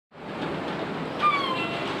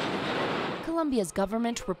Colombia's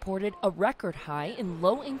government reported a record high in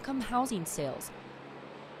low-income housing sales.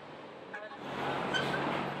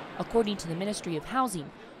 According to the Ministry of Housing,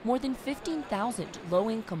 more than 15,000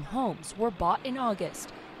 low-income homes were bought in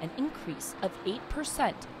August, an increase of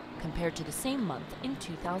 8% compared to the same month in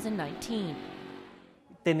 2019.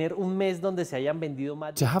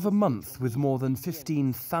 To have a month with more than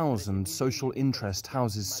 15,000 social interest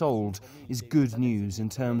houses sold is good news in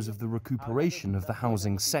terms of the recuperation of the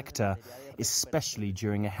housing sector, especially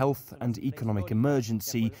during a health and economic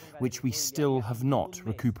emergency which we still have not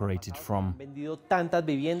recuperated from.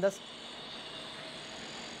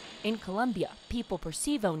 In Colombia, people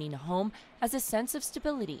perceive owning a home as a sense of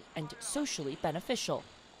stability and socially beneficial.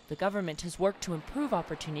 The government has worked to improve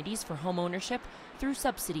opportunities for home ownership through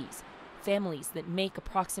subsidies. Families that make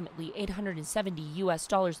approximately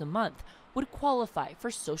 $870 a month would qualify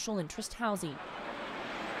for social interest housing.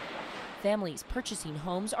 Families purchasing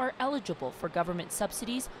homes are eligible for government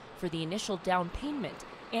subsidies for the initial down payment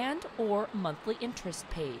and/or monthly interest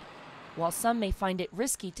paid. While some may find it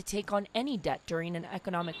risky to take on any debt during an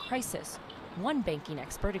economic crisis, one banking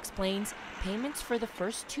expert explains payments for the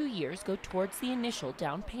first 2 years go towards the initial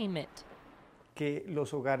down payment.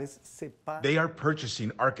 They are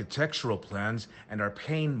purchasing architectural plans and are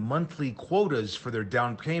paying monthly quotas for their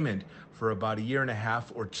down payment for about a year and a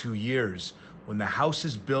half or 2 years. When the house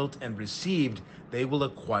is built and received, they will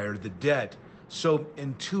acquire the debt. So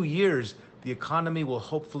in 2 years, the economy will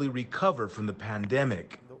hopefully recover from the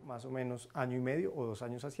pandemic.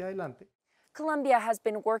 Colombia has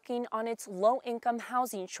been working on its low-income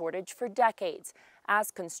housing shortage for decades.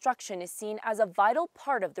 As construction is seen as a vital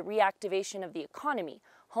part of the reactivation of the economy,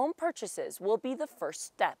 home purchases will be the first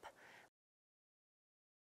step.